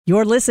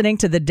You're listening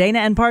to the Dana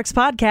and Parks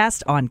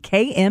podcast on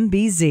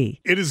KMBZ.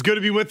 It is good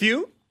to be with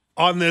you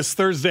on this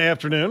Thursday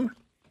afternoon.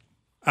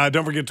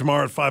 Don't forget,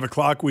 tomorrow at 5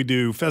 o'clock, we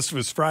do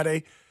Festivus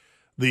Friday,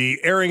 the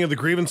airing of the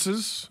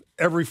grievances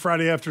every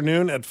Friday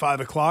afternoon at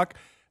 5 o'clock.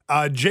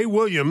 Jay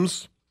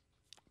Williams,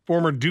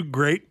 former Duke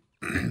great,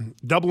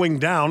 doubling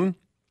down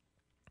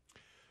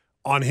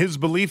on his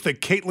belief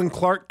that Caitlin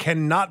Clark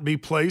cannot be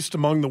placed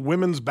among the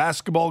women's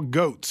basketball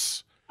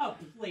GOATs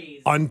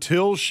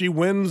until she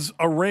wins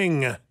a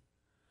ring.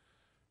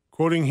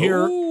 Quoting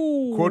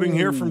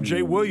here from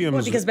Jay Williams.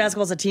 Well, because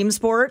basketball's a team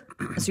sport,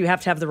 so you have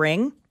to have the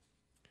ring.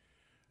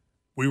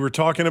 We were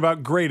talking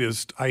about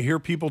greatest. I hear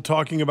people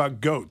talking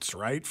about GOATs,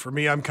 right? For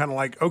me, I'm kind of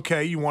like,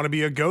 okay, you want to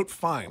be a GOAT?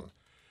 Fine.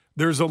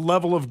 There's a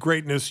level of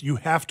greatness. You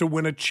have to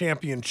win a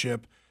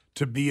championship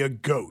to be a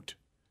GOAT,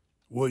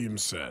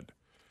 Williams said.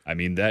 I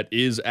mean, that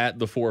is at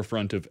the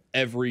forefront of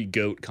every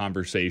GOAT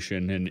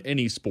conversation in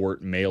any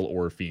sport, male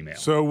or female.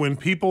 So when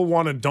people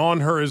want to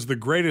don her as the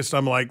greatest,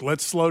 I'm like,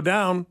 let's slow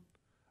down.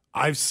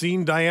 I've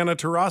seen Diana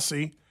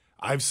Taurasi.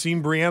 I've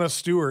seen Breanna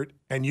Stewart.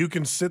 And you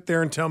can sit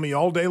there and tell me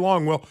all day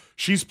long, well,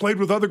 she's played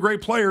with other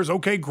great players.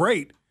 Okay,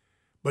 great.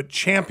 But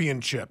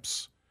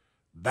championships,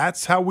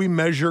 that's how we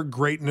measure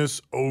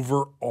greatness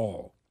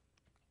overall.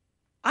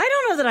 I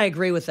don't know that I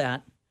agree with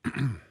that.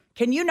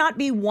 Can you not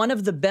be one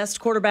of the best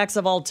quarterbacks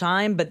of all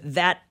time, but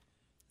that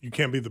You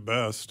can't be the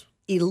best.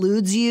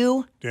 eludes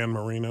you? Dan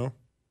Marino,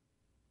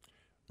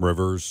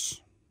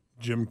 Rivers.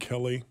 Jim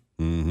Kelly.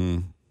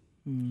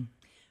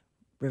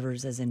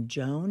 Rivers as in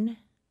Joan?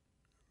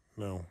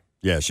 No.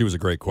 Yeah, she was a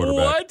great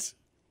quarterback. What?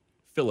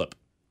 Phillip.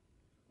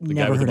 The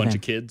guy Never with a heard of bunch him.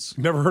 of kids.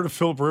 Never heard of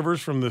Phillip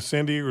Rivers from the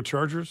San Diego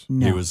Chargers?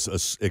 No. He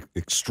was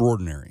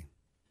extraordinary.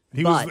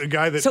 He But- was the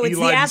guy that So it's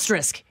Eli... the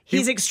asterisk.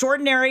 He's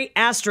extraordinary,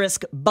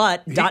 asterisk,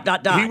 but, ...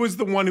 He was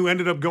the one who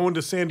ended up going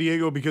to San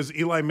Diego because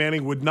Eli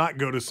Manning would not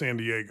go to San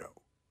Diego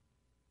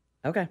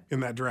Okay. in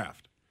that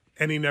draft.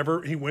 And he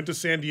went to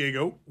San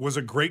Diego, was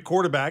a great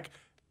quarterback,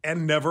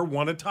 and never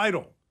won a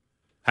title.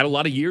 Had a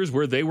lot of years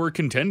where they were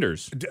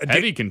contenders.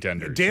 Heavy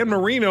contenders. Dan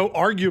Marino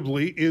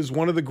arguably is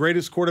one of the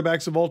greatest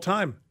quarterbacks of all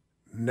time.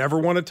 Never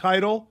won a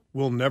title,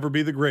 will never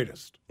be the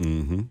greatest.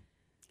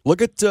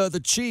 Look at the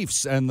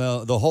Chiefs and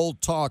the whole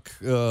talk,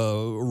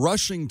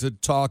 rushing to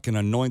talk and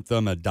anoint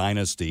them a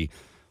dynasty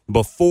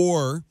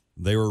before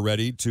they were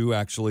ready to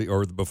actually,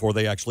 or before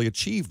they actually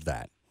achieved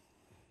that.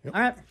 All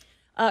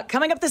right.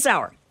 Coming up this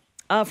hour,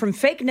 from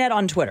Fake Net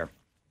on Twitter.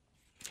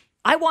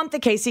 I want the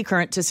KC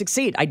Current to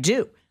succeed. I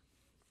do.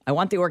 I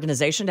want the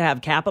organization to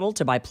have capital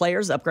to buy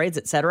players, upgrades,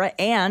 etc.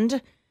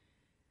 And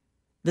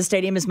the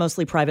stadium is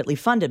mostly privately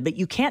funded. But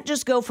you can't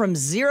just go from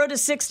 0 to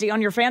 60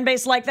 on your fan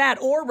base like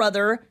that, or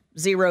rather,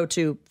 $0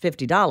 to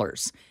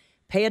 $50.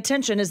 Pay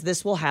attention, as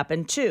this will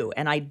happen too.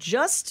 And I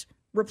just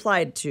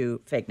replied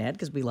to Fake Net,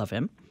 because we love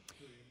him,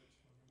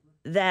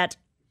 that,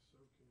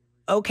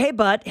 okay,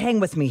 but hang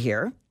with me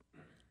here.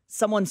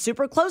 Someone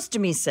super close to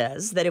me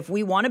says that if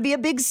we want to be a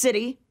big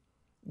city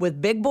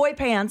with big boy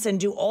pants and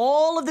do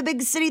all of the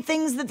big city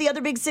things that the other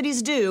big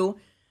cities do,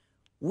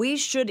 we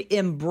should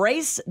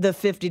embrace the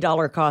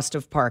 $50 cost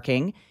of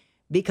parking,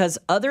 because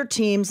other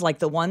teams like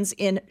the ones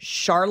in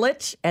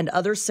Charlotte and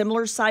other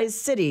similar sized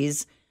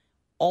cities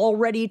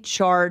already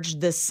charge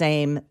the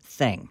same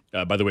thing.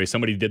 By the way,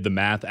 somebody did the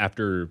math.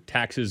 After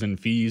taxes and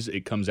fees,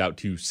 it comes out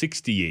to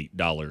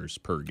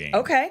 $68 per game.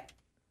 Okay.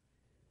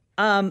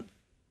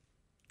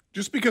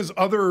 Just because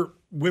other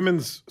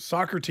women's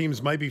soccer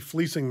teams might be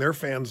fleecing their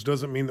fans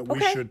doesn't mean that we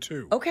Okay. should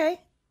too.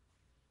 Okay.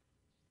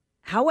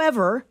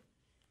 However,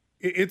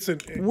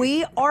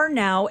 we are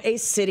now a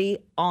city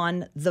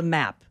on the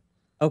map.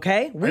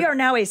 Okay? We are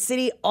now a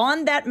city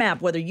on that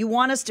map, whether you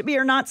want us to be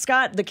or not,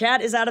 Scott. The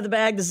cat is out of the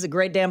bag. This is a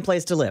great damn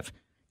place to live.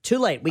 Too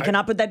late. We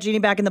cannot put that genie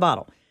back in the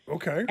bottle.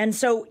 Okay. And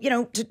so,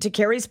 to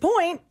Carrie's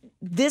point,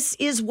 this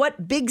is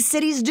what big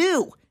cities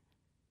do.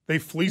 They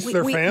fleece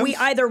their fans? We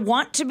either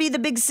want to be the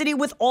big city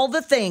with all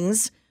the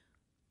things,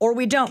 or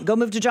we don't. Go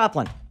move to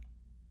Joplin.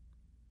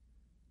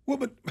 Well,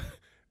 but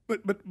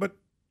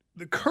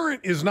the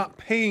Current is not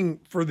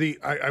paying for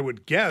I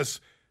would guess,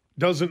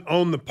 doesn't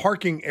own the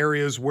parking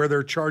areas where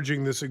they're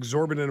charging this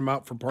exorbitant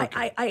amount for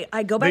parking.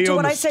 I go back They to own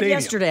what the I said stadium.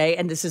 yesterday,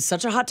 and this is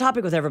such a hot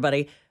topic with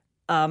everybody,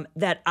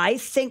 that I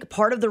think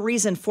part of the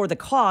reason for the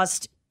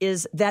cost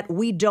is that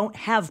we don't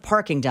have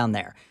parking down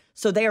there.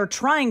 So they are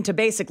trying to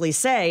basically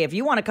say, if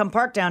you want to come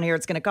park down here,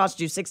 it's going to cost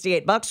you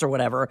 $68 or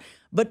whatever,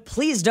 but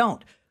please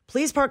don't.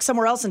 Please park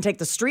somewhere else and take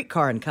the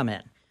streetcar and come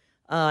in.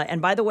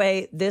 And by the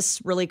way, this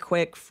really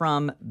quick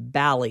from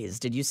Bally's.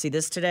 Did you see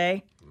this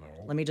today? No.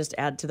 Let me just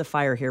add to the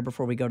fire here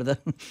before we go to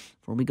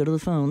the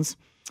phones.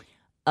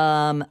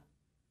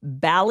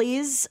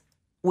 Bally's,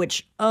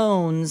 which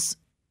owns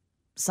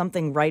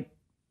something right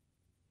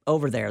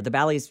over there, the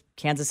Bally's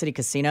Kansas City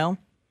Casino,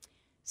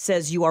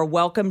 says you are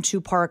welcome to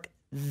park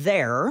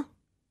there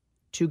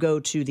to go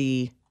to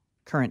the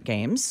Current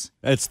games.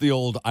 It's the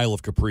old Isle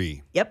of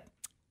Capri. Yep.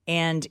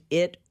 And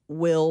it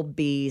will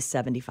be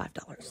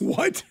 $75.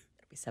 What?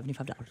 It'll be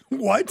 $75.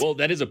 What? Well,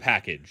 that is a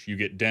package. You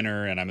get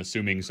dinner, and I'm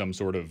assuming some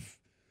sort of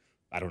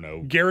I don't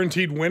know.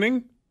 Guaranteed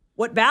winning?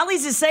 What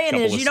Bally's is saying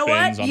Couple is, of you know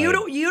what? spins on You a-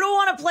 don't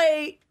want to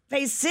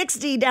pay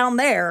 $60 down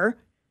there.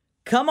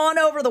 Come on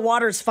over. The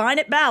water's fine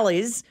at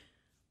Bally's.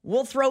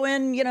 We'll throw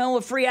in,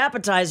 a free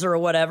appetizer or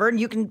whatever, and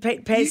you can pay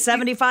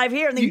 $75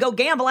 here, and then you go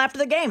gamble after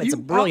the game. It's a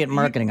brilliant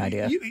marketing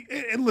idea.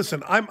 And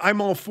listen, I'm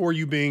all for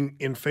you being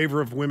in favor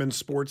of women's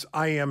sports.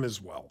 I am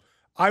as well.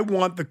 I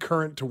want the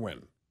Current to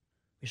win.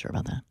 You sure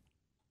about that?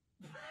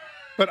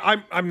 But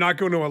I'm not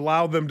going to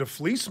allow them to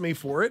fleece me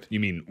for it.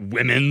 You mean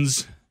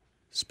women's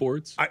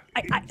sports?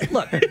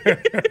 Look.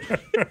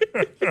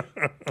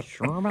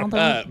 Sure about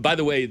that? By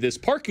the way, this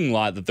parking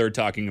lot that they're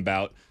talking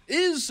about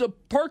is a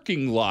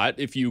parking lot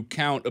if you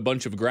count a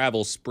bunch of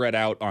gravel spread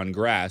out on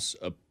grass,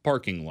 a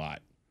parking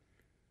lot.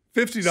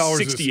 $50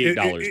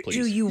 $68, please.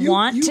 Do you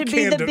want to be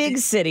can't the big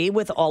city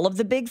with all of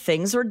the big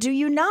things, or do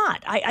you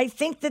not? I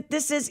think that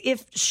this is,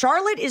 if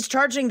Charlotte is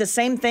charging the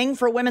same thing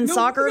for women's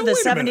soccer, the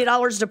wait a minute.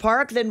 $70 to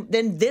park,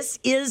 then this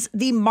is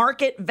the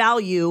market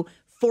value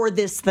for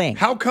this thing.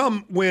 How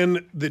come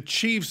when the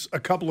Chiefs a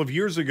couple of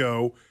years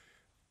ago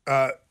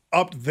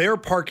upped their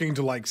parking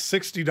to like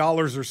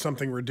 $60 or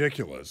something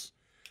ridiculous,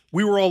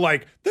 we were all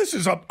like, this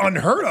is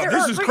unheard of.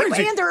 This is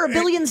crazy. And there are a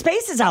billion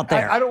spaces out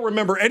there. I don't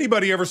remember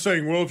anybody ever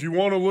saying, well, if you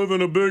want to live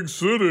in a big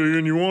city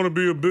and you want to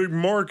be a big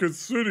market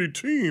city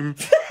team,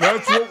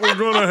 that's what we're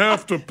going to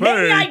have to pay.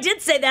 Maybe I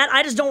did say that.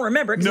 I just don't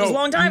remember because it was a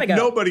long time ago.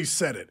 Nobody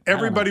said it.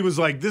 Everybody was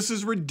like, this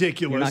is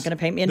ridiculous. You're not going to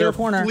paint me into They're a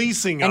corner.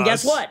 Fleecing us. And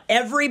guess what?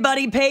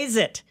 Everybody pays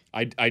it.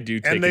 I do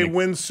take And they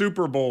win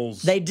Super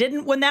Bowls. They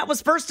didn't when that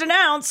was first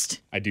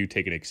announced. I do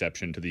take an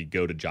exception to the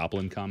go to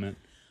Joplin comment.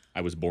 I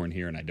was born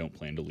here and I don't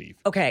plan to leave.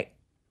 Okay.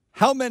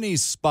 How many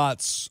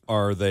spots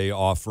are they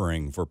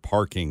offering for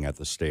parking at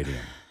the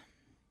stadium?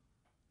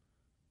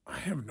 I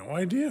have no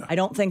idea. I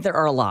don't think there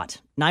are a lot.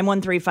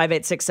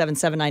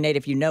 913-586-7798.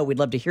 If you know, we'd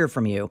love to hear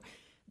from you.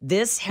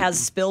 This has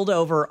spilled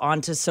over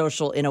onto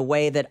social in a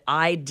way that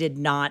I did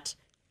not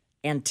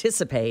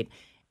anticipate.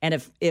 And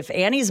if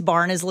Annie's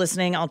Barn is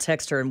listening, I'll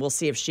text her and we'll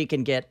see if she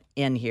can get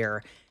in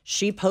here.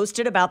 She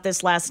posted about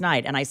this last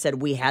night, and I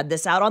said, we had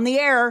this out on the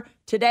air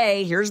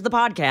today. Here's the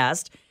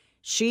podcast.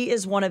 She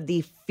is one of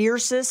the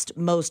fiercest,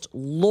 most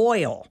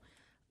loyal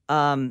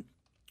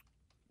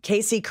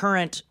KC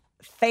Current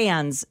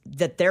fans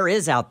that there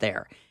is out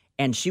there.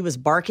 And she was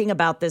barking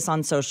about this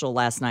on social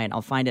last night.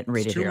 I'll find it and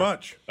read it Too here.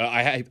 much.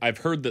 I've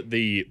heard that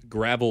the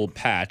gravel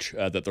patch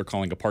that they're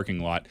calling a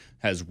parking lot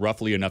has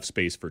roughly enough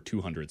space for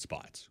 200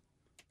 spots.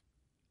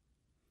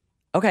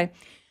 Okay.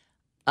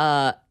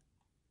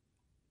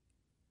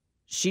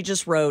 She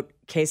just wrote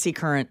KC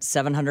Current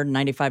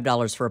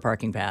 $795 for a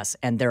parking pass,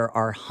 and there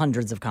are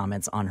hundreds of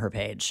comments on her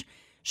page.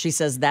 She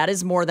says that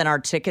is more than our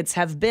tickets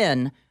have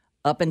been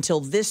up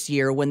until this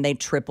year when they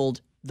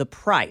tripled the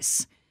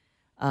price.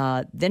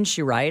 Then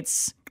she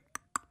writes,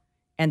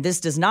 and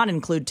this does not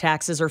include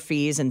taxes or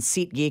fees and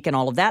SeatGeek and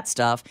all of that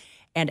stuff,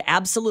 and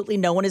absolutely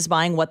no one is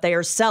buying what they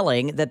are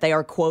selling, that they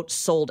are, quote,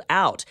 sold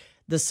out.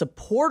 The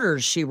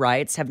supporters, she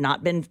writes, have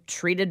not been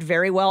treated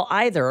very well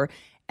either,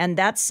 and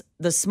that's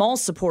the small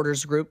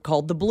supporters group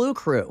called the Blue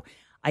Crew.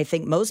 I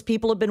think most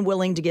people have been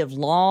willing to give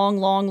long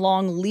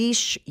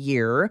leash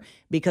year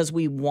because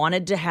we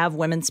wanted to have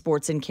women's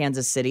sports in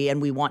Kansas City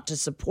and we want to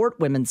support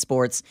women's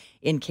sports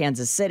in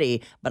Kansas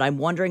City. But I'm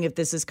wondering if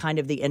this is kind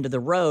of the end of the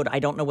road. I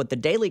don't know what the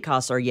daily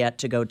costs are yet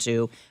to go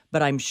to,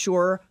 but I'm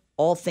sure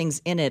all things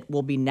in it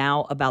will be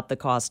now about the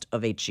cost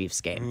of a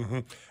Chiefs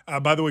game.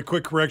 By the way,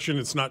 quick correction.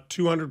 It's not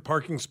 200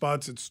 parking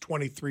spots. It's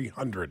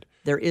 2,300.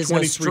 There is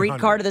no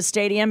streetcar to the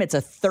stadium. It's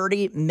a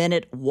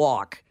 30-minute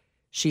walk,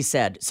 she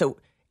said. So,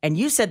 and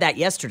you said that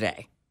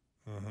yesterday.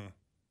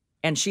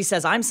 And she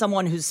says, I'm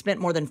someone who's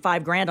spent more than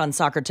 $5,000 on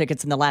soccer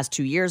tickets in the last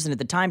 2 years, and at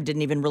the time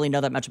didn't even really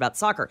know that much about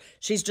soccer.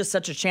 She's just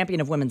such a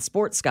champion of women's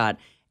sports, Scott,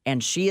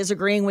 and she is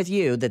agreeing with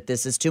you that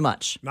this is too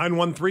much.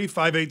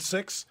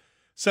 913-586-7798,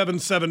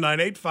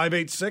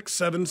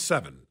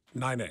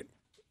 586-7798.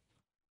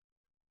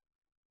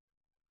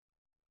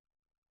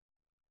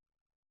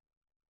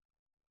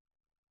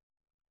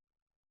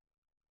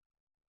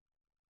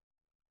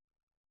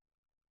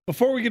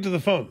 Before we get to the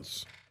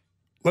phones,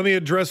 let me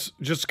address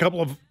just a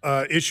couple of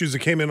issues that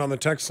came in on the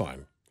text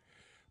line.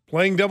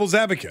 Playing devil's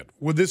advocate,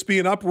 would this be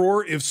an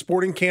uproar if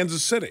Sporting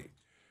Kansas City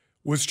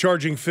was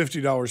charging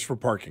 $50 for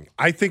parking?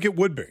 I think it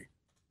would be.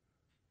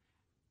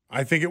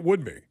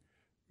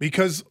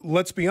 Because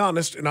let's be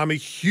honest, and I'm a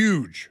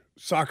huge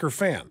soccer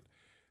fan,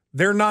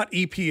 they're not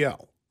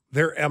EPL,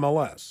 they're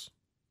MLS.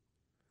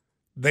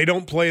 They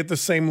don't play at the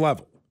same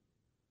level.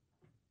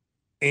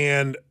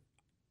 And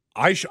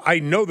I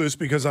know this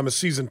because I'm a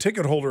season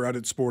ticket holder out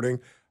at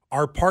Sporting.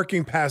 Our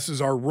parking passes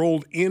are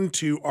rolled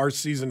into our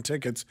season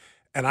tickets,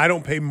 and I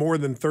don't pay more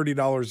than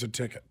 $30 a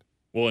ticket.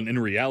 Well, and in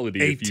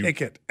reality,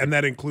 ticket, and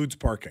that includes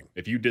parking.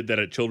 If you did that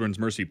at Children's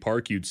Mercy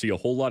Park, you'd see a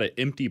whole lot of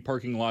empty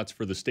parking lots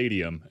for the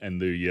stadium,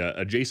 and the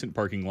adjacent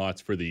parking lots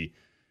for the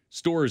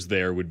stores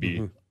there would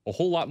be a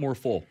whole lot more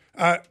full.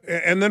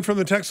 And then from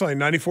the text line,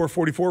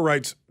 9444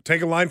 writes,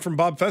 take a line from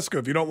Bob Fesco.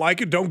 If you don't like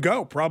it, don't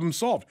go. Problem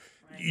solved.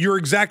 Right. You're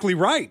exactly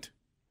right.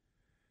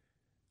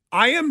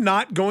 I am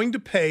not going to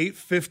pay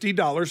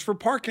 $50 for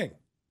parking.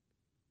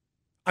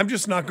 I'm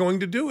just not going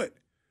to do it.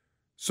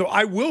 So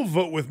I will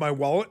vote with my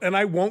wallet and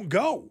I won't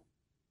go.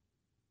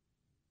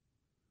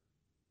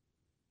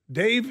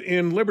 Dave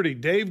in Liberty.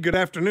 Dave, good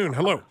afternoon.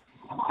 Hello.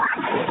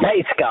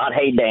 Hey, Scott.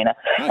 Hey, Dana.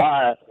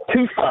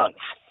 Two fronts.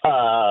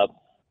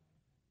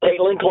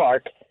 Caitlin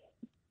Clark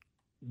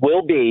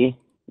will be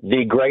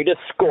the greatest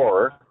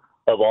scorer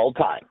of all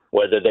time,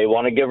 whether they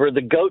want to give her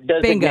the GOAT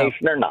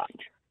designation or not.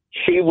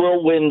 She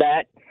will win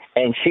that,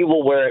 and she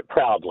will wear it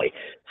proudly.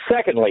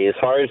 Secondly, as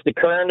far as the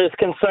Current is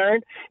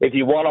concerned, if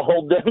you want to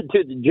hold them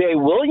to the Jay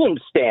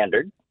Williams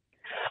standard,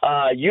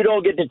 you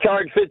don't get to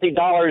charge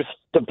 $50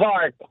 to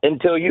park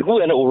until you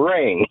win a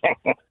ring.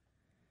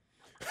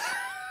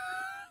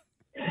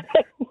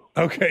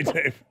 Okay,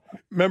 Dave.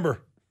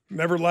 Remember,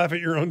 never laugh at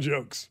your own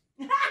jokes.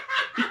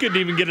 You couldn't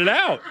even get it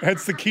out.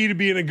 That's the key to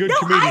being a good No,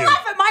 comedian. I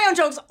laugh at my own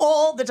jokes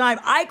all the time.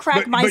 I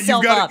crack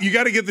myself up. You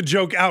got to get the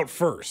joke out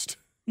first.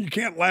 You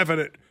can't laugh at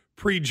it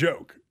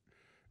pre-joke.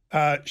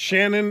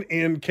 Shannon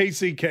in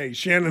KCK.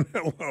 Shannon,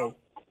 hello.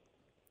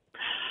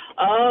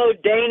 Oh,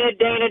 Dana,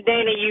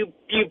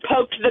 you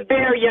poked the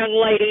bear, young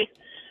lady.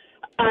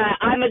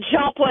 I'm a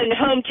Joplin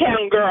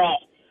hometown girl.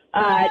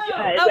 And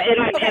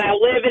I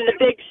live in the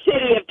big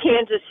city of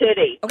Kansas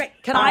City. Okay,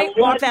 can I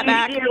walk that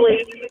back?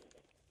 Dearly.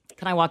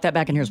 Can I walk that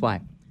back? And here's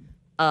why.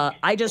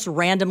 I just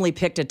randomly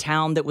picked a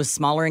town that was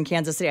smaller in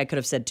Kansas City. I could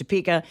have said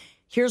Topeka.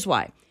 Here's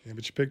why. Yeah,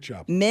 but you picked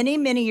Joplin. Many,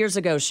 many years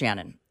ago,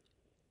 Shannon,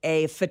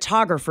 a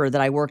photographer that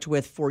I worked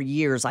with for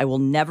years, I will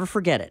never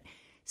forget it,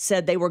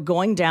 said they were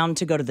going down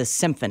to go to the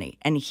symphony.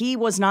 And he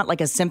was not like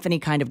a symphony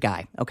kind of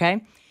guy,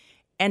 okay?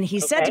 And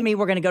he said to me,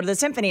 we're going to go to the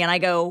symphony. And I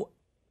go,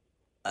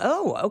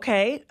 oh,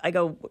 okay. I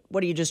go,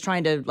 what, are you just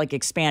trying to like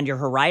expand your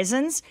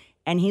horizons?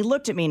 And he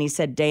looked at me and he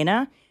said,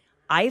 Dana,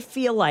 I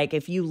feel like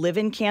if you live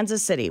in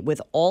Kansas City with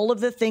all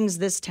of the things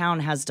this town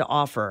has to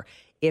offer,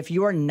 if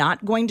you are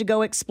not going to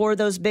go explore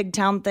those big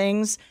town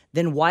things,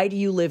 then why do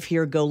you live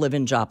here? Go live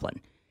in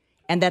Joplin.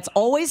 And that's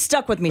always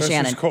stuck with me,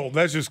 Shannon.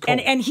 That's just cold.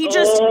 And he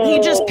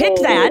just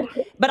picked that.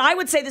 But I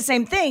would say the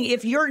same thing.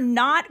 If you're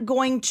not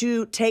going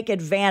to take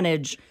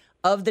advantage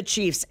of the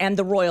Chiefs and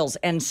the Royals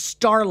and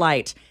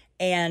Starlight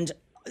and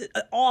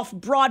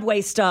off-Broadway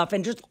stuff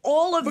and just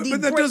all of these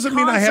But that great doesn't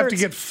mean I have to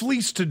concerts. get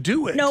fleeced to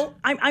do it. No,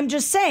 I'm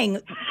just saying,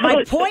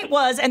 my point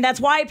was, and that's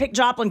why I picked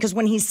Joplin, because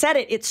when he said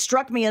it, it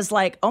struck me as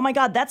like, oh my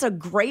God, that's a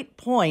great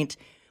point.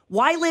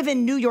 Why live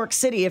in New York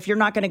City if you're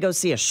not going to go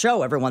see a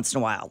show every once in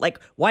a while? Like,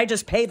 why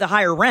just pay the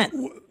higher rent?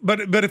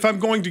 But if I'm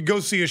going to go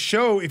see a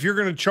show, if you're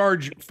going to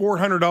charge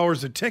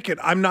 $400 a ticket,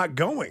 I'm not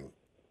going.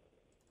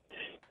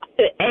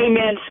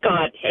 Amen,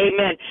 Scott.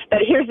 Amen. But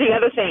here's the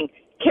other thing.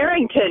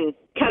 Carrington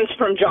comes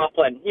from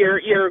Joplin.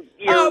 You're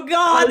Oh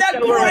God, that's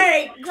close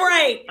over.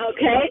 great.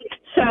 Okay,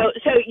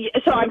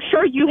 so I'm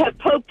sure you have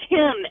poked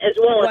him as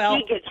well as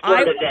he gets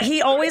floated in.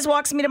 He always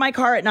walks me to my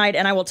car at night,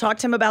 and I will talk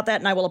to him about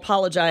that, and I will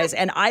apologize.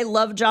 And I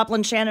love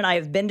Joplin, Shannon. I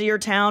have been to your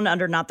town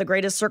under not the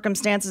greatest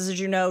circumstances, as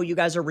you know. You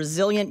guys are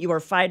resilient. You are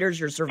fighters.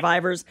 You're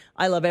survivors.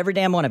 I love every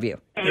damn one of you.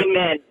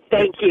 Amen.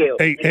 Thank you.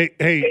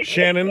 Hey,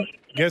 Shannon.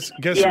 Guess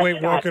Yes, who ain't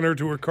Scott. walking her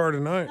to her car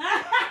tonight?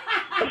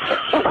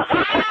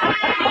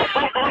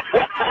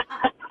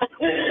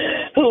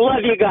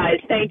 Love you guys.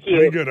 Thank you.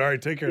 Very good. All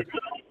right, take care.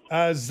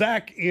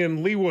 Zach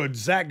in Leawood.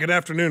 Zach, good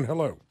afternoon.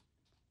 Hello.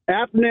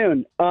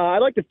 Afternoon. I'd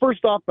like to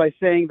first off by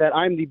saying that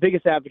I'm the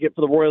biggest advocate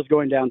for the Royals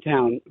going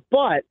downtown.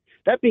 But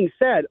that being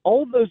said,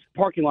 all of those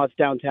parking lots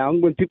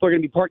downtown, when people are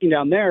going to be parking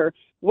down there,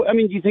 do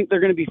you think they're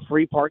going to be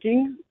free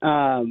parking?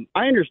 I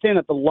understand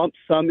that the lump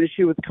sum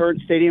issue with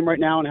Current Stadium right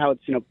now and how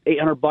it's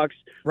 $800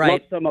 Right.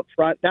 lump sum up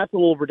front. That's a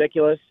little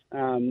ridiculous.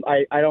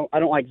 I don't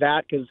like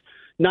that because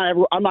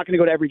I'm not going to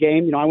go to every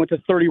game. I went to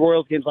 30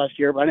 Royals games last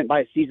year, but I didn't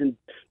buy a season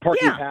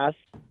parking pass.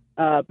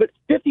 But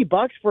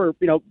 $50 for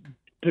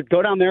to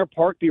go down there,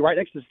 park, be right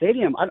next to the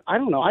stadium. I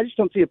don't know. I just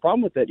don't see a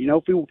problem with it.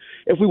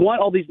 If we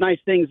want all these nice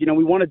things,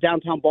 we want a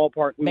downtown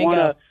ballpark. We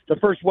want the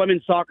first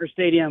women's soccer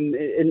stadium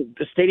in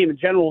the stadium in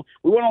general.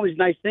 We want all these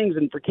nice things,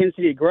 and for Kansas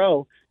City to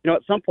grow, at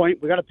some point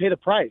we got to pay the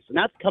price, and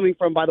that's coming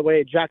from, by the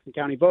way, a Jackson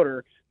County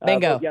voter.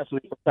 Bingo. Yes,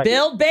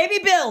 Build, baby,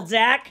 build,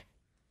 Zach.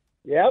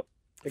 Yep,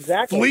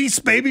 exactly. Fleece,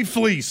 baby,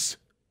 fleece.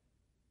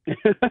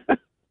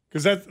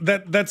 Because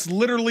that's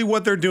literally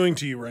what they're doing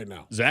to you right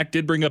now. Zach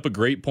did bring up a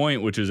great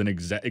point, which is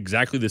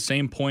exactly the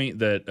same point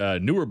that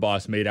Newer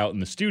Boss made out in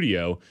the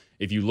studio.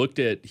 If you looked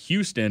at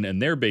Houston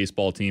and their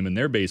baseball team and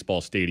their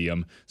baseball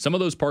stadium, some of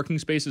those parking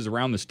spaces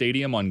around the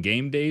stadium on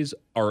game days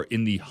are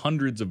in the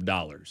hundreds of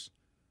dollars.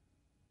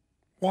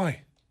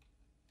 Why?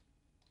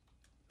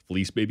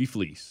 Fleece, baby,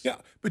 fleece. Yeah,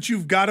 but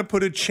you've got to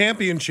put a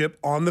championship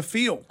on the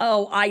field.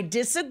 Oh, I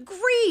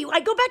disagree.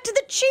 I go back to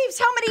the Chiefs.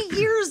 How many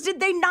years did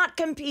they not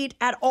compete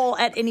at all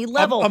at any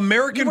level?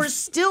 American- You were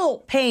still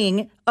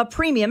paying a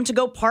premium to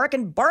go park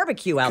and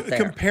barbecue out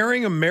there.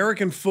 Comparing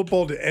American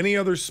football to any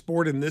other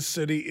sport in this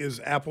city is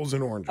apples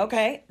and oranges.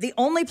 Okay. The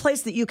only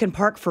place that you can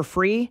park for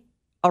free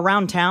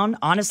around town,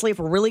 honestly, if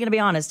we're really going to be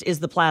honest, is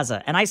the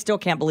plaza. And I still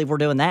can't believe we're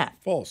doing that.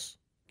 False.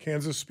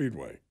 Kansas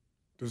Speedway.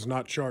 does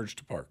not charge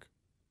to park.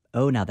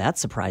 Oh, now that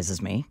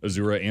surprises me.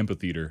 Azura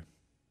Amphitheater.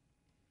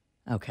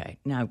 Okay,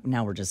 now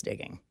we're just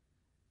digging.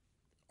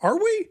 Are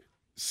we?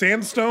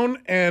 Sandstone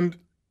and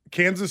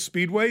Kansas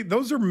Speedway,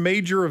 those are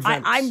major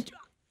events.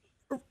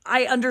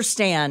 I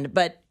understand,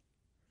 but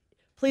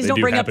please They don't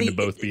do bring up happen the to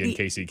both be in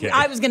KCK.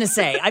 I was going to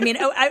say. I mean,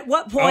 at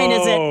what point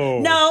is it?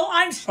 No,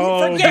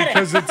 forget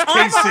because it. It's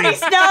I've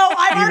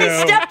already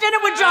know, stepped in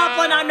it with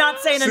Joplin. I'm not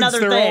saying Since another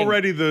they're thing.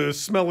 already the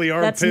smelly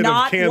armpit That's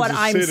not of Kansas what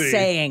I'm City.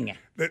 saying.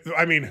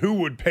 I mean, who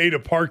would pay to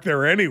park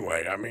there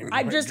anyway? I mean,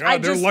 I my just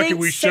God, they're lucky think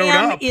we showed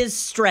Sam up. is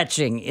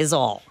stretching. Is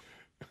all.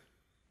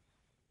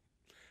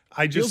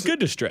 Feels good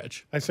to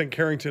stretch. I sent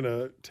Carrington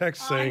a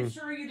text saying, I'm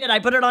sure you did. I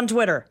put it on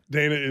Twitter.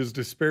 Dana is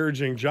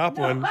disparaging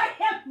Joplin. No, I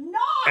am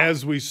not.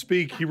 As we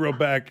speak, he wrote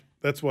back,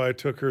 that's why I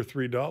took her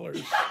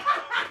 $3.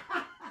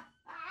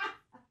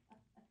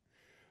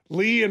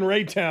 Lee in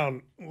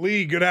Raytown.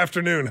 Lee, good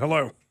afternoon.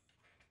 Hello.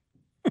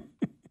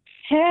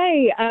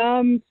 Hey,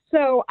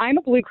 so I'm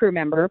a Blue Crew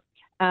member,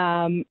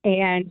 and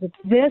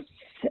this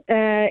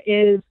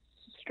is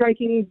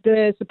striking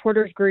the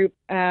supporters group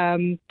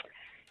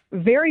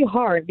very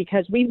hard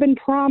because we've been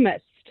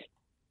promised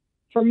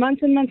for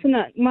months and months and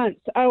months,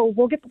 oh,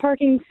 we'll get the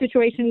parking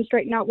situation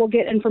straightened out. We'll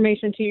get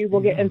information to you. We'll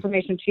get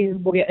information to you.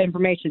 We'll get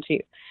information to you.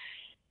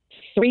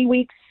 3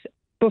 weeks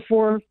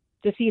before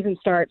the season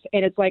starts,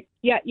 and it's like,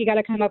 yeah, you got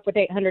to come up with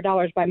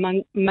 $800 by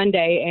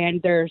Monday,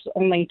 and there's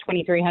only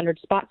 2,300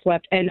 spots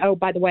left. And, oh,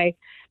 by the way,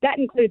 that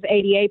includes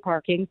ADA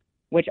parking,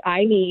 which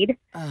I need.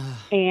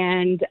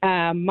 And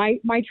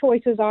my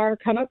choices are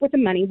come up with the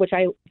money, which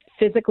I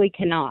physically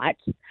cannot,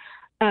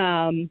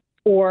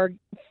 or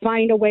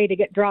find a way to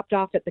get dropped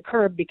off at the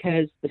curb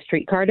because the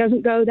streetcar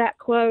doesn't go that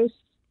close.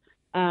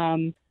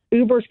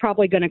 Uber's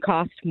probably going to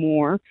cost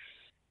more.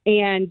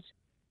 And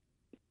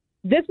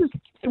this is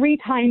 3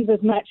 times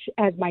as much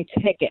as my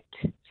ticket.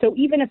 So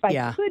even if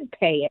I could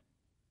pay it,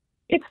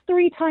 it's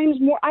 3 times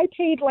more. I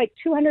paid like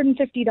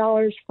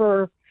 $250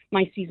 for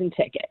my season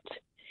ticket.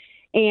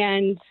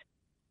 And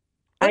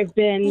I've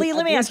been Lee,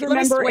 let me ask you,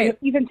 a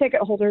season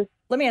ticket holder.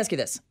 Let me ask you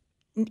this.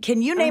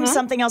 Can you name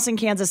something else in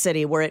Kansas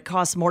City where it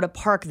costs more to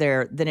park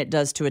there than it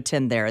does to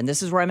attend there? And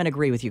this is where I'm going to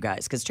agree with you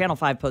guys because Channel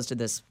 5 posted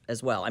this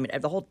as well. I mean,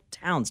 the whole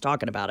town's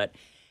talking about it.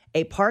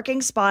 A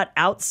parking spot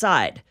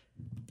outside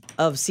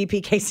of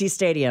CPKC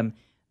Stadium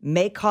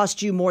may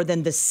cost you more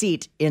than the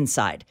seat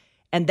inside.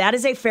 And that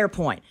is a fair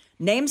point.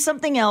 Name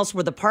something else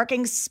where the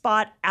parking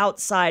spot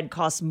outside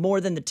costs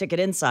more than the ticket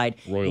inside.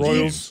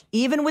 Royals.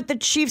 Even with the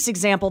Chiefs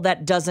example,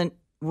 that doesn't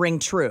ring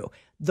true.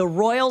 The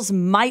Royals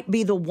might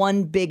be the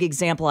one big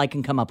example I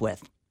can come up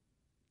with.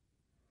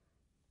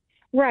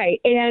 Right.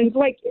 And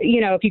like,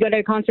 if you go to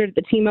a concert at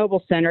the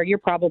T-Mobile Center, you're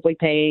probably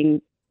paying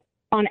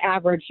on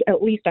average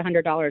at least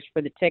 $100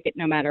 for the ticket,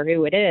 no matter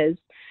who it is.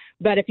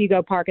 But if you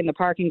go park in the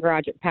parking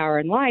garage at Power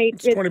and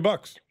Light, it's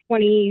 $20.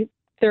 $20,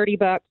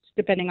 $30,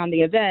 depending on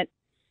the event.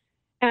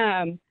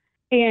 And,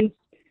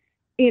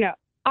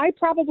 I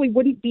probably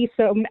wouldn't be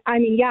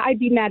I'd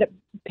be mad at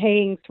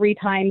paying 3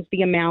 times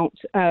the amount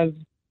of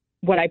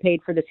what I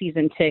paid for the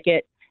season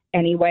ticket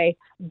anyway.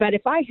 But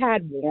if I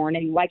had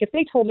warning, like if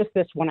they told us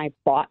this when I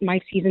bought my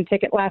season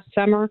ticket last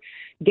summer,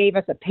 gave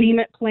us a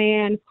payment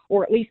plan,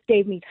 or at least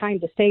gave me time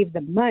to save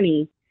the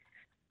money,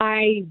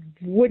 I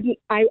would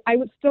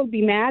still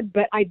be mad,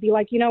 but I'd be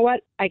like, you know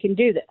what? I can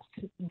do this.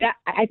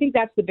 I think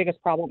that's the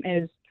biggest problem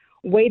is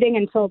waiting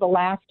until the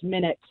last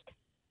minute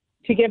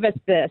to give us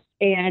this.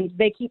 And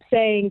they keep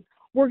saying,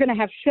 we're going to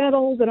have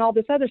shuttles and all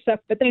this other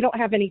stuff, but they don't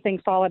have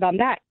anything solid on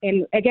that.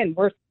 And again,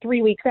 we're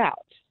 3 weeks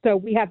out. So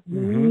we have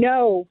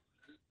no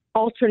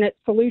alternate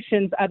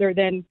solutions other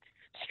than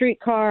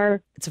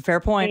streetcar. It's a fair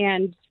point.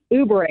 And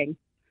Ubering.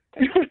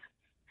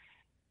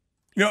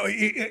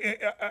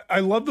 I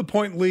love the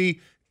point, Lee.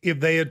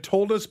 If they had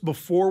told us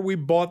before we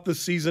bought the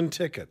season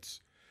tickets,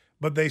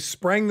 but they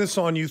sprang this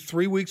on you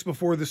 3 weeks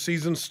before the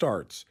season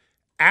starts,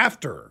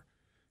 after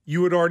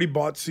you had already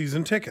bought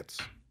season tickets.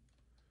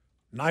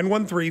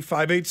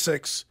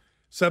 913-586-7798.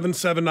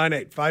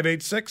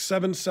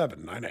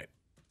 586-7798.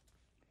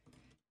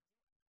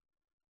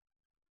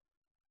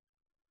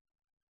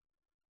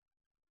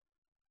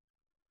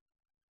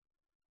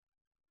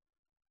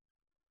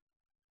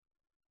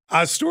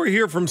 A story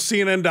here from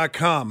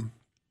CNN.com.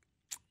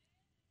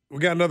 We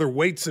got another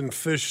weights and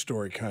fish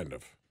story, kind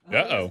of.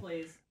 Uh-oh.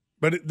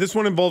 But this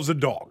one involves a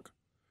dog.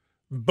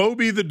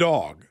 Bobby the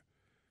dog.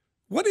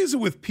 What is it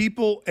with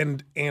people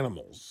and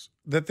animals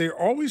that they're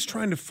always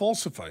trying to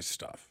falsify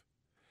stuff?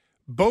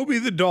 Bobby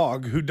the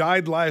dog, who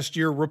died last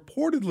year,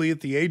 reportedly at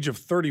the age of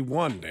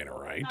 31, Dana,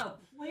 right? Oh,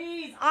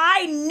 please.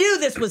 I knew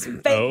this was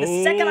fake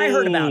the second I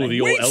heard about it.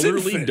 The old Weights and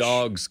elderly fish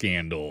dog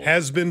scandal.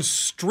 has been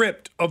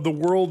stripped of the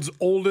world's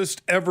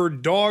oldest ever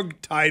dog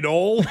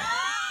title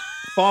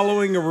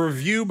following a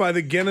review by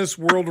the Guinness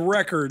World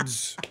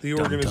Records, the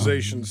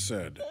organization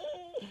said.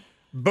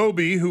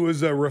 Bobby, who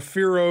is a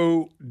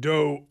Rafiro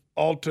do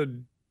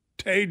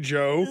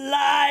Altatejo.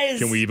 Lies.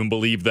 Can we even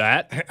believe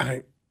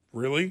that?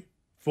 Really?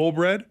 Full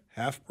bred?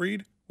 Half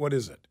breed? What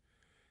is it?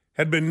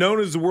 had been known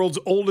as the world's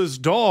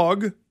oldest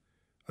dog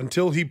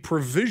until he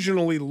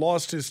provisionally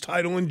lost his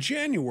title in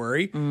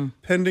January,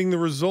 pending the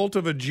result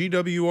of a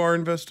GWR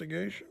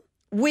investigation.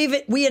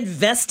 We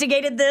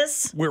investigated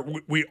this?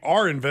 We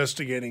are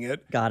investigating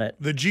it. Got it.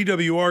 The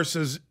GWR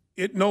says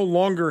it no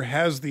longer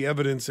has the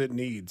evidence it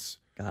needs.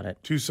 Got it.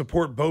 To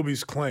support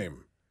Bobby's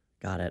claim.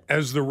 Got it.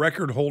 As the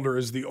record holder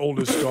as the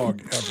oldest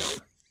dog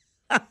ever.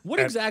 What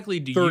exactly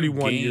do you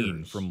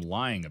gain from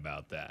lying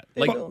about that?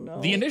 Like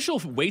the initial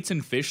weights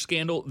and fish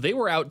scandal, they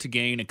were out to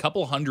gain a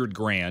couple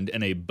 $100,000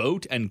 and a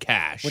boat and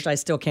cash. Which I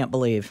still can't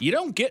believe. You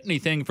don't get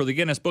anything for the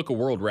Guinness Book of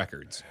World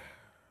Records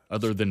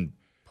other than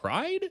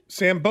pride?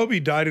 Sam, Bobby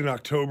died in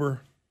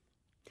October.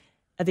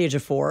 At the age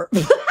of 4.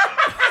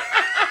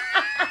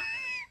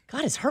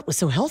 God, his heart was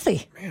so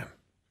healthy. Man,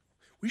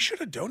 we should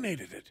have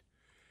donated it.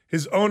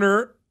 His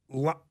owner,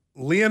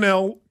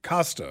 Lionel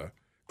Costa,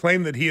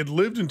 claimed that he had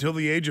lived until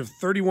the age of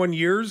 31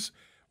 years,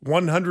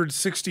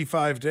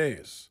 165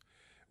 days.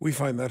 We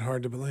find that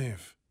hard to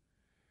believe.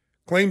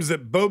 Claims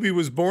that Bobby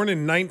was born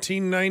in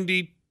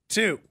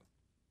 1992.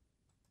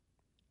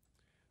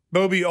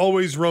 Bobby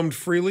always roamed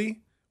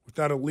freely,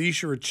 without a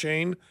leash or a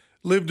chain,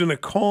 lived in a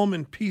calm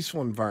and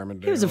peaceful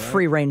environment. He was a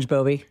free-range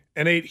Bobby.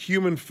 And ate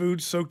human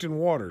food soaked in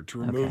water to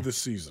remove the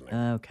seasoning.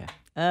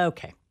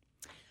 Okay.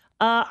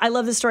 I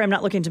love this story. I'm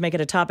not looking to make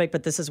it a topic,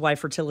 but this is why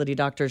fertility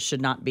doctors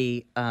should not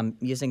be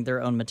using their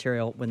own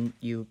material when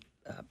you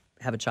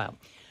have a child.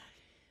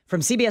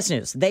 From CBS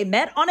News, they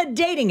met on a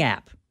dating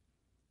app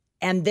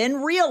and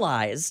then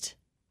realized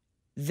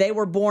they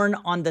were born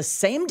on the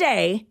same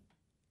day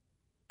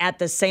at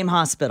the same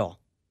hospital.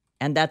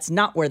 And that's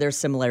not where their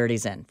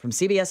similarities end. From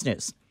CBS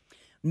News.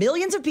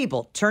 Millions of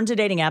people turn to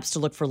dating apps to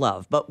look for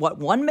love, but what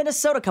one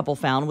Minnesota couple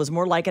found was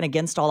more like an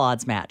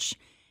against-all-odds match.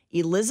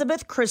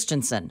 Elizabeth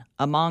Christensen,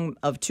 a mom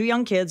of 2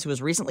 young kids who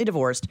was recently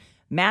divorced,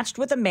 matched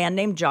with a man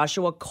named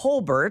Joshua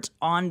Colbert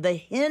on the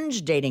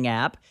Hinge dating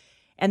app,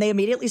 and they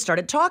immediately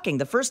started talking.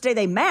 The first day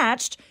they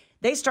matched,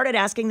 they started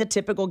asking the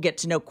typical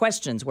get-to-know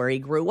questions, where he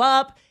grew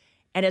up,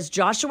 and as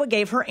Joshua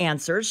gave her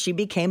answers, she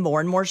became more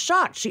and more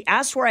shocked. She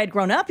asked where I'd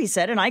grown up, he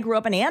said, and I grew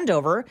up in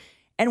Andover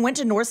and went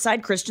to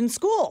Northside Christian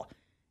School.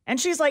 And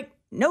she's like,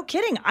 no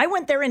kidding, I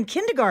went there in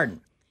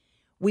kindergarten.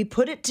 We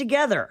put it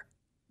together.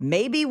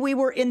 Maybe we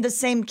were in the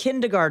same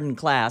kindergarten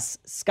class.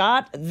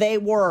 Scott, they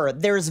were.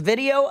 There's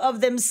video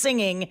of them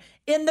singing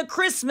in the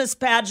Christmas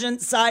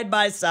pageant side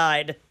by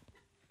side.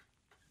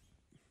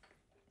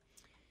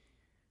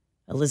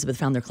 Elizabeth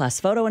found their class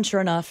photo, and sure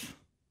enough,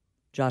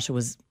 Joshua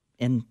was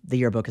in the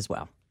yearbook as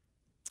well.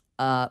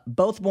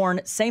 Both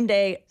born same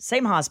day,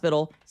 same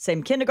hospital,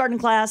 same kindergarten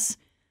class.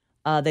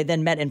 They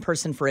then met in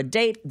person for a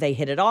date. They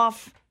hit it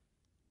off.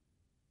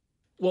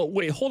 Well,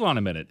 wait, hold on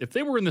a minute. If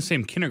they were in the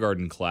same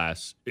kindergarten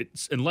class,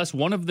 unless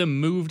one of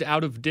them moved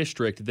out of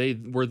district, they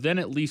were then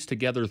at least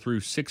together through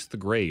 6th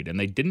grade, and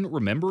they didn't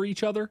remember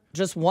each other?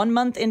 Just 1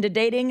 month into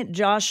dating,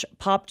 Josh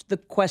popped the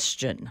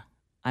question.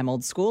 I'm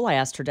old school. I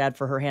asked her dad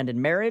for her hand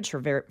in marriage.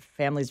 Her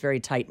family's very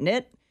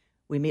tight-knit.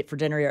 We meet for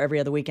dinner every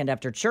other weekend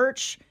after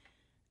church.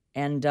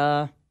 And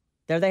there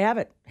they have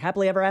it.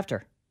 Happily ever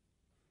after.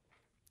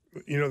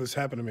 You know, this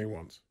happened to me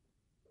once.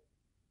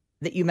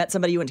 That you met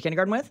somebody you went to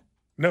kindergarten with?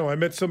 No, I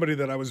met somebody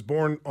that I was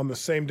born on the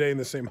same day in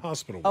the same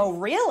hospital with. Oh,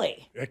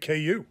 really? At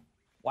KU.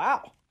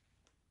 Wow.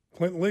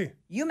 Clinton Lee.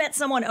 You met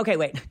someone, okay,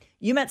 wait.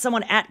 You met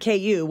someone at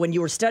KU when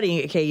you were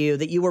studying at KU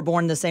that you were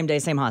born the same day,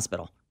 same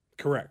hospital.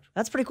 Correct.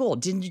 That's pretty cool.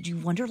 Did you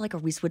wonder, like, are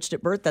we switched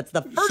at birth? That's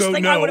the first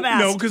thing I would have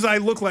asked. No, because I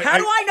look like... How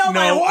do I know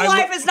my whole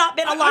life has not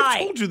been a lie?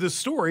 I told you this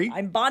story.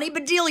 I'm Bonnie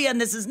Bedelia, and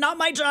this is not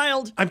my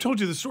child. I've told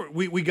you the story.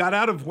 We got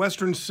out of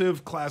Western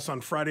Civ class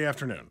on Friday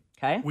afternoon.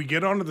 Okay. We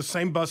get onto the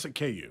same bus at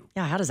KU.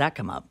 Yeah, how does that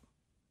come up?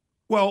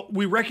 Well,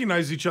 we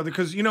recognize each other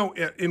because, you know,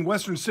 in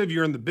Western Civ,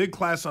 you're in the big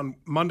class on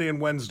Monday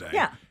and Wednesday.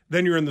 Yeah.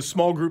 Then you're in the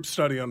small group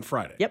study on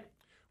Friday. Yep.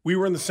 We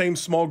were in the same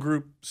small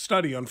group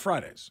study on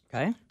Fridays.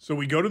 Okay. So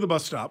we go to the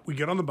bus stop. We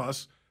get on the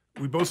bus.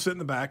 We both sit in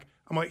the back.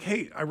 I'm like,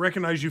 hey, I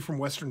recognize you from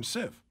Western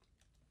Civ.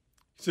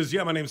 He says,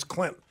 yeah, my name's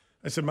Clint.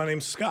 I said, my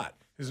name's Scott.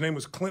 His name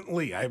was Clint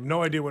Lee. I have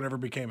no idea what ever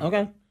became of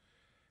him. Okay.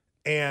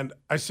 And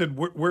I said,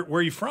 where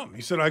are you from?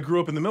 He said, I grew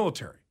up in the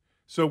military.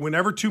 So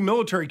whenever 2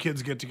 military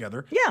kids get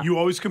together, you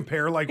always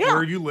compare, like,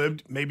 where you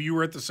lived. Maybe you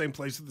were at the same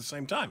place at the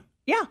same time.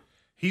 Yeah.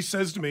 He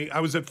says to me, I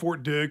was at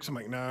Fort Dix. I'm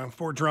like, nah.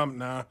 Fort Drum,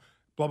 nah.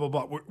 Blah, blah,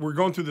 blah. We're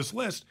going through this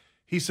list.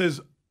 He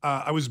says,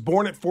 I was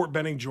born at Fort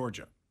Benning,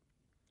 Georgia.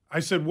 I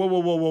said,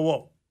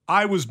 whoa.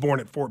 I was born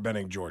at Fort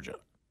Benning, Georgia.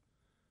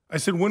 I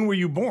said, when were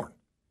you born?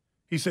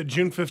 He said,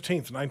 June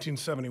 15th,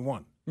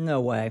 1971. No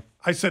way.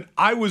 I said,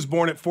 I was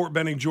born at Fort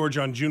Benning,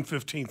 Georgia on June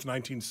 15th,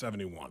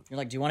 1971. You're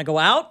like, do you want to go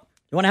out?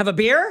 You want to have a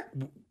beer?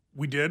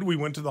 We did. We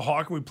went to the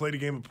Hawk and we played a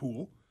game of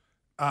pool.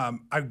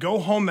 I go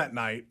home that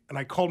night and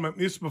I called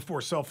this is before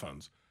cell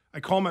phones.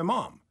 I called my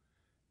mom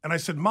and I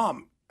said,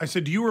 Mom,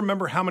 do you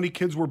remember how many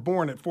kids were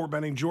born at Fort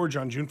Benning, Georgia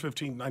on June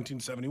 15th,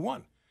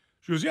 1971?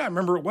 She goes, yeah, I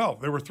remember it well.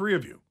 There were 3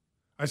 of you.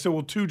 I said,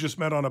 well, 2 just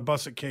met on a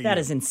bus at KU. That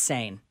is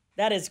insane.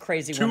 That is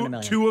crazy. 1 in a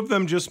million. 2 of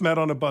them just met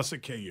on a bus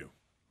at KU.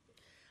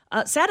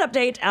 Sad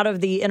update out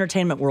of the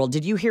entertainment world.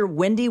 Did you hear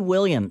Wendy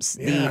Williams,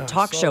 the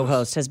talk show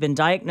host, has been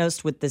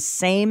diagnosed with the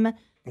same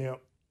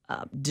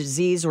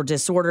disease or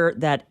disorder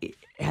that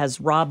has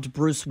robbed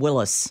Bruce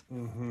Willis?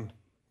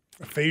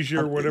 Aphasia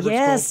or whatever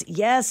Yes, it's called?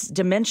 yes,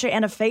 dementia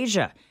and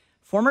aphasia.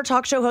 Former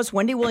talk show host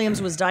Wendy Williams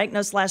was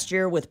diagnosed last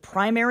year with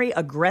primary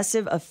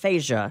aggressive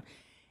aphasia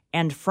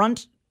and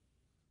front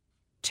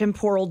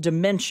temporal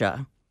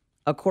dementia,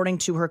 according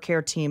to her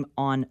care team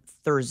on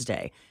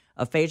Thursday.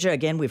 Aphasia,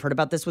 again, we've heard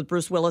about this with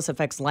Bruce Willis,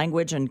 affects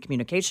language and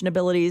communication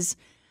abilities.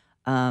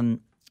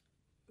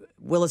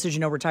 Willis, as you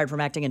know, retired from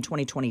acting in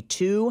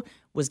 2022,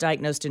 was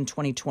diagnosed in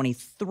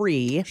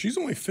 2023. She's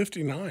only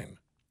 59.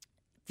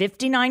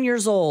 59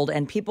 years old,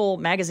 and People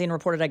magazine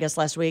reported, I guess,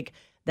 last week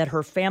that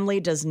her family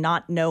does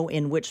not know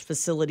in which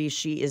facility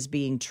she is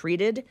being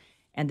treated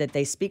and that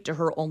they speak to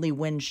her only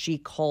when she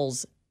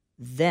calls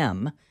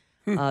them.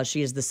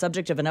 She is the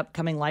subject of an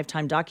upcoming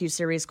Lifetime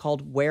docuseries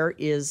called Where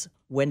is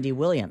Wendy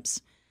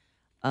Williams?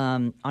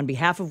 On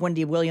behalf of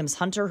Wendy Williams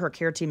Hunter, her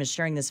care team is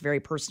sharing this very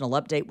personal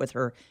update with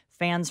her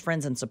fans,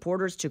 friends, and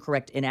supporters to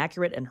correct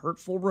inaccurate and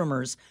hurtful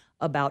rumors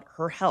about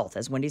her health.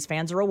 As Wendy's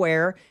fans are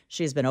aware,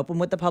 she has been open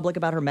with the public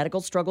about her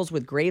medical struggles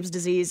with Graves'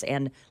 disease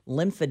and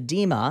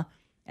lymphedema,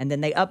 and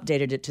then they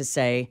updated it to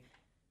say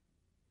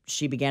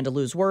she began to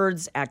lose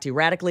words, act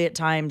erratically at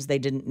times. They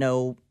didn't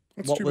know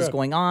what was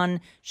going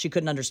on. She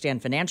couldn't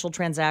understand financial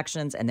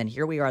transactions, and then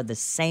here we are, the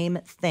same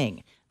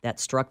thing that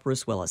struck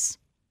Bruce Willis.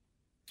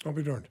 I'll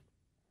be darned.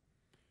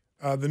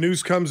 The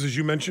news comes, as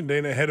you mentioned,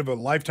 Dana, ahead of a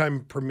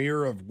Lifetime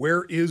premiere of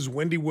Where is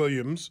Wendy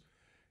Williams?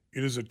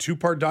 It is a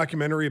 2-part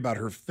documentary about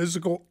her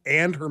physical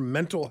and her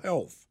mental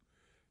health.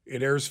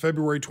 It airs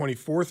February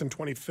 24th and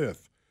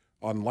 25th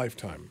on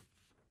Lifetime.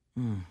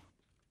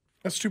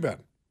 That's too bad.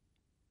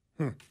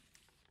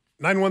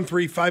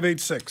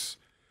 913-586-7798,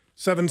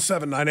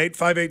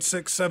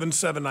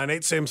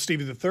 586-7798. Sam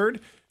Stevie III.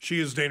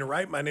 She is Dana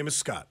Wright. My name is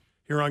Scott,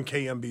 here on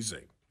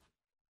KMBZ.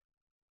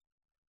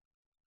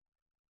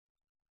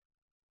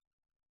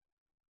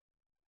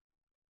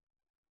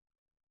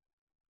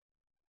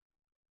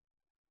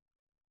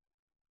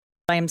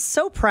 I am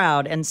so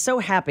proud and so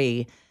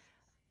happy.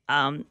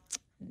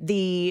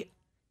 The, I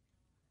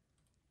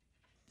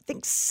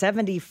think,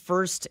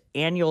 71st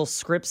Annual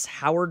Scripps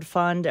Howard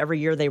Fund, every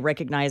year they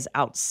recognize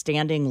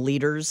outstanding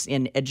leaders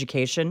in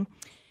education.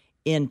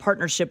 In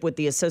partnership with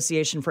the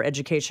Association for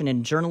Education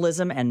in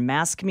Journalism and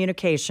Mass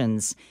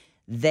Communications,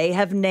 they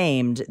have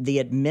named the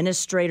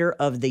Administrator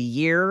of the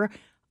Year,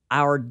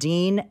 our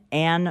Dean,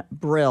 Ann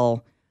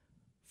Brill,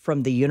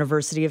 from the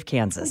University of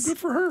Kansas. Good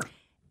for her.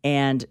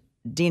 And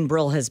Dean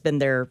Brill has been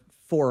there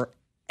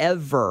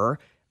forever.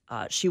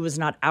 She was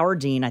not our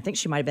dean. I think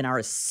she might have been our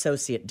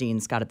associate dean,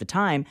 Scott, at the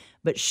time.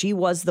 But she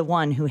was the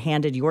one who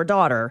handed your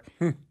daughter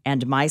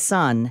and my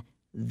son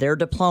their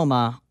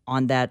diploma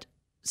on that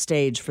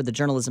stage for the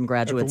journalism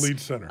graduates at the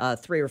Lead Center.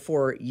 3 or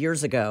 4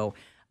 years ago.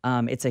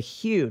 It's a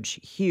huge,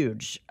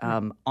 huge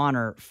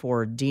honor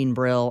for Dean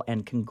Brill,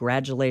 and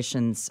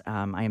congratulations.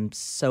 I am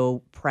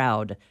so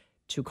proud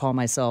to call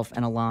myself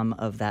an alum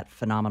of that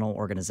phenomenal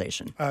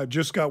organization.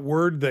 Just got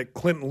word that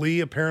Clint Lee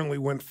apparently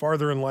went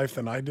farther in life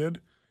than I did.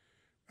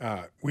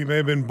 We may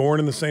have been born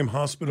in the same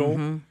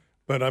hospital,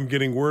 but I'm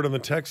getting word on the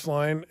text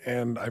line,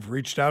 and I've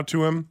reached out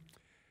to him,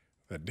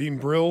 that Dean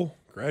Brill,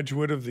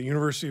 graduate of the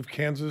University of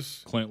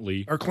Kansas. Clint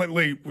Lee. Or Clint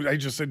Lee. I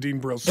just said Dean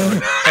Brill. Sorry.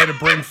 I had a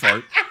brain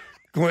fart.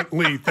 Clint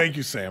Lee. Thank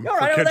you, Sam, for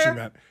catching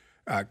that.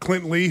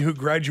 Clint Lee, who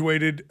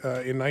graduated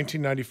in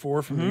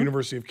 1994 from the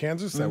University of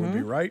Kansas, that would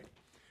be right,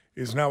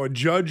 is now a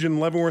judge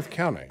in Leavenworth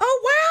County.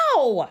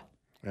 Oh, wow.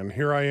 And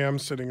here I am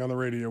sitting on the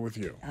radio with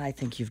you. I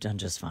think you've done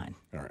just fine.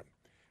 All right.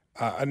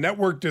 A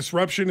network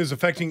disruption is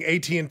affecting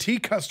AT&T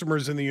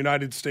customers in the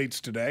United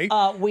States today.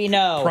 We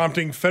know.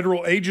 Prompting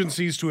federal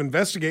agencies to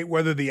investigate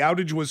whether the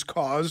outage was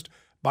caused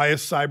by a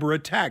cyber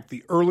attack.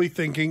 The early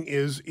thinking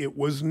is it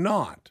was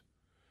not.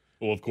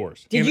 Well, of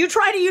course. Did you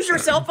try to use your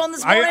cell phone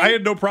this morning? I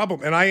had no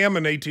problem, and I am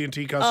an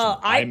AT&T customer.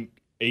 I'm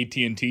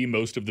AT&T.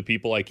 Most of the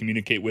people I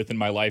communicate with in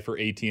my life are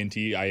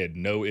AT&T. I had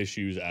no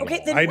issues at all.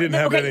 I didn't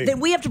have any. Then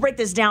we have to break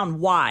this down.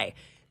 Why?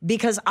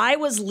 Because I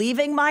was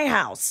leaving my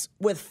house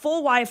with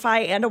full Wi-Fi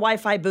and a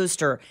Wi-Fi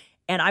booster,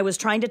 and I was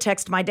trying to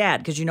text my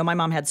dad because, you know, my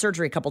mom had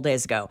surgery a couple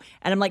days ago.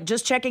 And I'm like,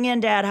 just checking in,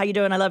 Dad. How you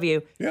doing? I love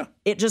you. Yeah.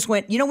 It just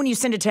went, you know, when you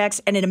send a text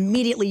and then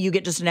immediately you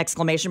get just an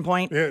exclamation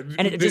point? Yeah,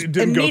 and it just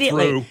didn't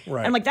immediately. go through.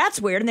 Right. I'm like,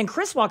 that's weird. And then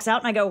Chris walks out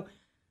and I go,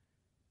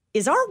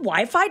 is our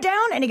Wi-Fi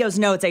down? And he goes,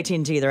 no, it's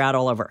AT&T. They're out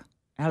all over.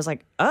 And I was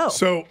like, oh.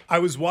 So I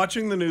was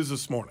watching the news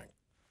this morning,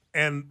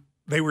 and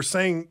they were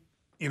saying,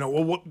 you know,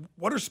 well,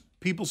 what are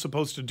people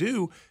supposed to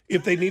do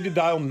if they need to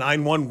dial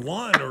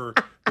 911 or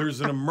there's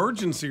an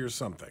emergency or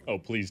something? Oh,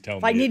 please tell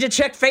me. I need to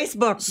check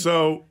Facebook.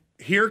 So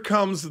here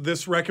comes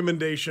this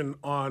recommendation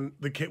on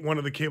one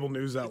of the cable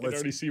news outlets. I can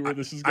already see where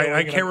this is going.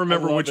 I can't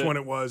remember which one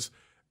it was.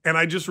 And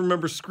I just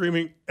remember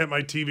screaming at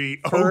my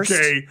TV, First,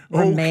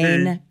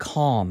 remain okay.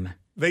 calm.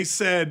 They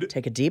said,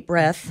 take a deep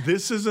breath.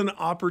 This is an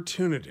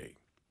opportunity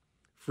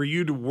for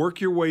you to work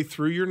your way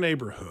through your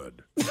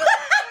neighborhood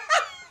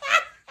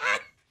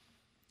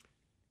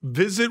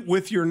visit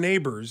with your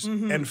neighbors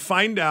and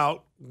find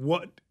out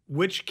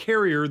which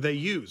carrier they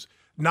use.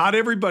 Not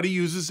everybody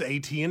uses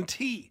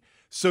AT&T.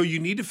 So you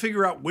need to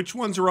figure out which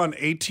ones are on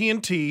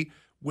AT&T,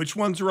 which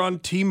ones are on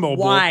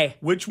T-Mobile, Why?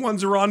 which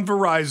ones are on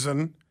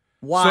Verizon.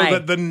 Why? So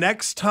that the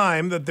next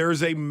time that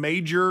there's a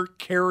major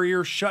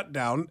carrier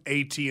shutdown,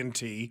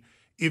 AT&T,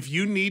 if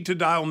you need to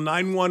dial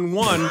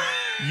 911,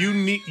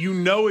 you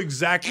know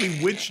exactly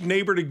which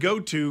neighbor to go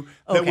to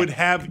that would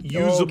have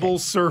usable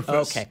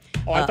service. Okay.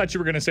 Oh, I thought you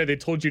were going to say they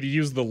told you to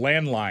use the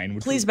landline,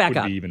 which Please would back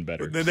up. be even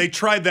better. They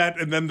tried that,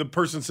 and then the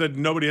person said,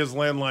 nobody has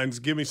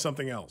landlines. Give me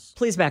something else.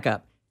 Please back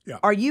up. Yeah.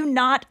 Are you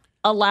not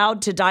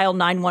allowed to dial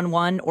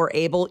 911 or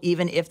able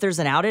even if there's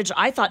an outage?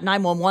 I thought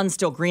 911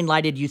 still green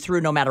lighted you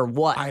through no matter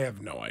what. I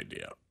have no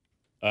idea.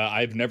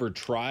 I've never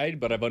tried,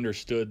 but I've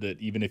understood that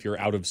even if you're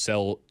out of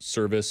cell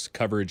service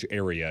coverage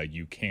area,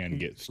 you can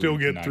get Still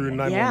through get through 911.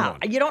 911.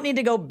 Yeah, you don't need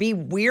to go be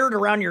weird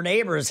around your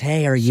neighbors.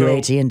 Hey, are you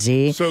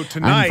AT&T? So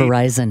tonight, I'm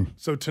Verizon.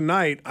 So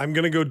tonight, I'm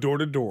going to go door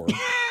to door.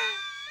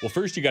 Well,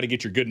 first you got to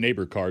get your good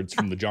neighbor cards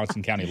from the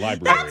Johnson County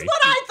Library. That's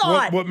what I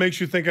thought. What makes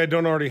you think I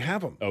don't already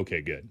have them?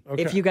 Okay, good.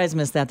 Okay. If you guys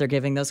missed that, they're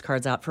giving those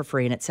cards out for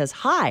free, and it says,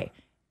 "Hi,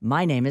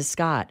 my name is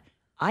Scott.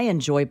 I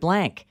enjoy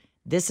blank.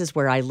 This is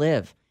where I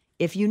live.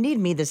 If you need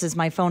me, this is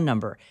my phone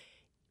number."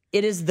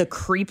 It is the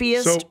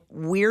creepiest,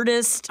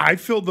 weirdest. I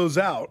filled those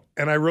out,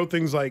 and I wrote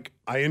things like,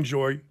 I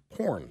enjoy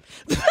porn.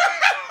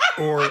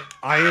 or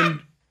and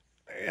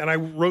I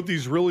wrote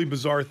these really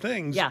bizarre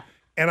things. Yeah.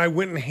 And I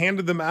went and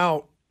handed them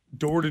out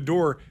door to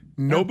door.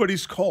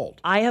 Nobody's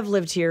called. I have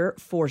lived here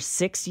for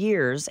 6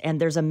 years,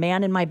 and there's a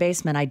man in my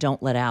basement I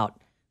don't let out.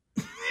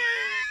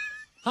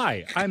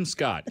 Hi, I'm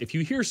Scott. If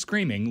you hear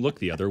screaming, look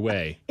the other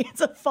way. It's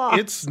a fox.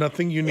 It's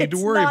nothing you need It's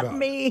to worry not about.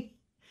 me.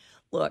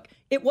 Look,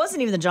 it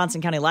wasn't even the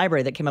Johnson County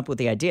Library that came up with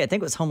the idea. I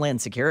think it was Homeland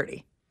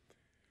Security.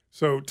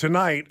 So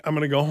tonight, I'm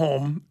going to go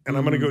home, and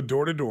I'm going to go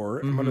door to door.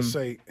 I'm going to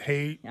say,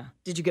 hey, Yeah.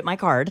 Did you get my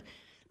card?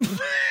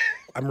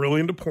 I'm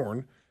really into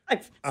porn.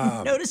 I've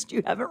noticed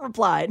you haven't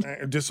replied.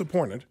 I'm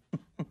disappointed.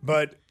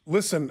 But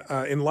listen,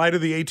 in light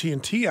of the AT&T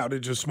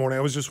outage this morning,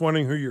 I was just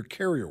wondering who your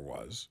carrier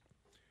was.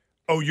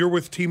 Oh, you're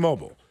with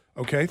T-Mobile.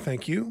 Okay,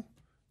 thank you.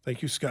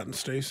 Thank you, Scott and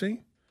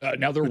Stacy.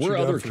 Now, there What you were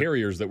got other for-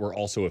 carriers that were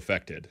also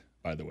affected,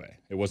 by the way.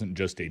 It wasn't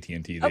just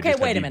AT&T. They Okay, just had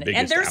wait a the minute. And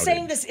biggest they're outage.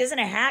 saying this isn't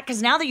a hack?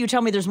 Because now that you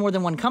tell me there's more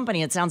than one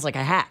company, it sounds like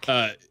a hack.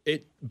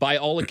 It, by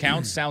all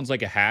accounts, sounds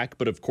like a hack,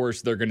 but of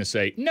course they're going to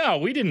say, no,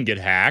 we didn't get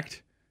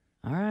hacked,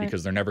 All right.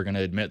 because they're never going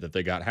to admit that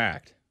they got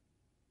hacked.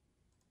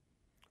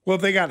 Well,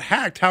 if they got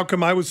hacked, how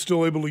come I was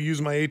still able to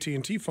use my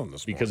AT&T phone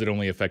this morning? Because it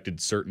only affected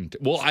certain...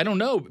 well, I don't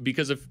know,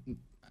 because if...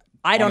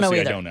 I don't know honestly,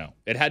 either. I don't know.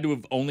 It had to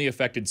have only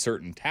affected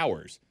certain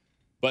towers.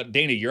 But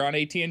Dana, you're on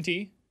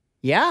AT&T?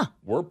 Yeah.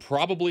 We're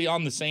probably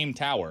on the same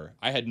tower.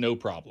 I had no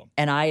problem.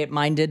 And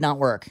mine did not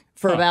work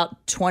for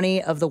about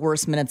 20 of the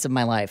worst minutes of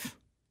my life.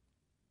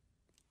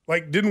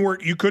 Like, didn't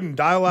work. You couldn't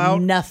dial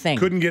out. Nothing.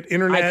 Couldn't get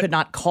internet. I could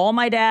not call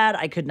my dad.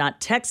 I could not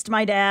text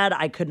my dad.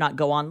 I could not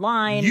go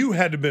online. You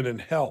had to have been in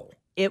hell.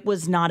 It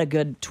was not a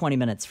good 20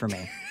 minutes for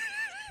me.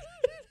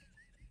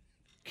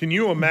 Can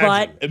you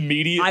imagine? But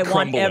Immediate I want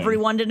crumbling.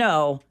 everyone to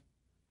know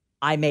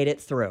I made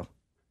it through.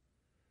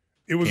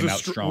 It was Came a out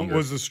stronger.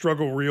 Was the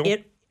struggle real?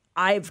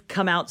 I've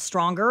come out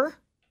stronger.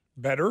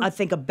 Better? I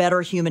think a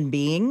better human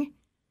being.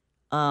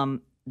 How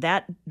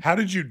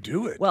did you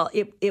do it? Well,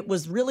 it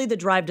was really the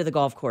drive to the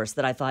golf course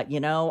that I thought,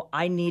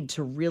 I need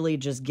to really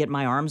just get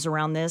my arms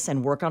around this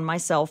and work on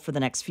myself for the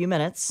next few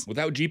minutes.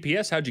 Without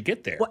GPS, how'd you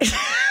get there?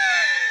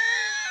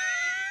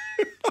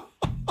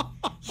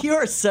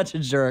 You're such a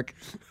jerk.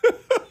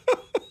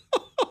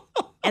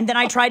 And then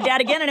I tried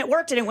Dad again, and it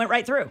worked, and it went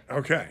right through.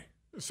 Okay.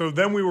 So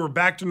then we were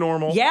back to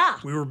normal. Yeah.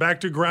 We were back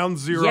to ground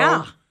zero.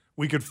 Yeah.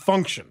 We could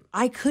function.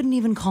 I couldn't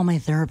even call my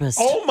therapist.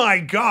 Oh, my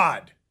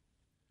God.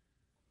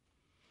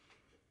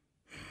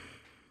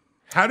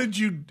 How did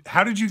you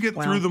get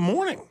through the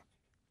morning?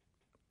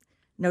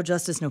 No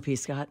justice, no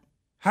peace, Scott.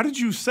 How did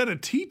you set a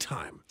tea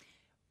time?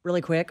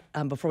 Really quick,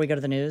 before we go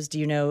to the news, do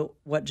you know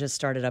what just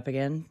started up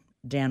again?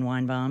 Dan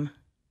Weinbaum.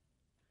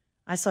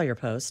 I saw your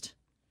post.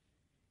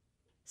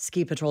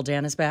 Ski Patrol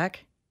Dan is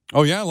back.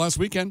 Oh, yeah, last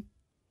weekend.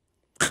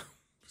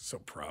 So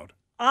proud.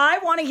 I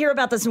want to hear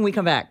about this when we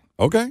come back.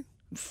 Okay.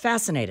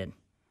 Fascinated.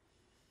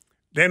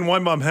 Dan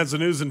Weinbaum has the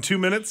news in 2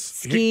 minutes.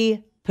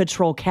 Ski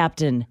Patrol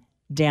Captain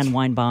Dan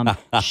Weinbaum.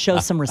 Show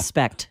some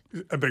respect.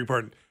 I beg your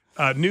pardon.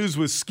 News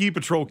with Ski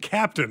Patrol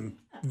Captain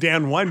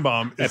Dan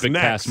Weinbaum is Epic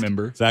next. Pass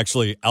member. It's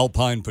actually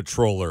Alpine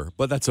Patroller,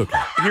 but that's okay.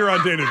 Here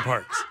on Dana and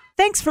Parks.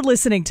 Thanks for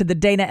listening to the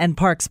Dana and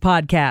Parks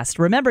podcast.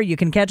 Remember, you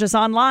can catch us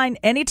online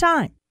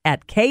anytime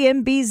at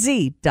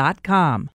kmbz.com.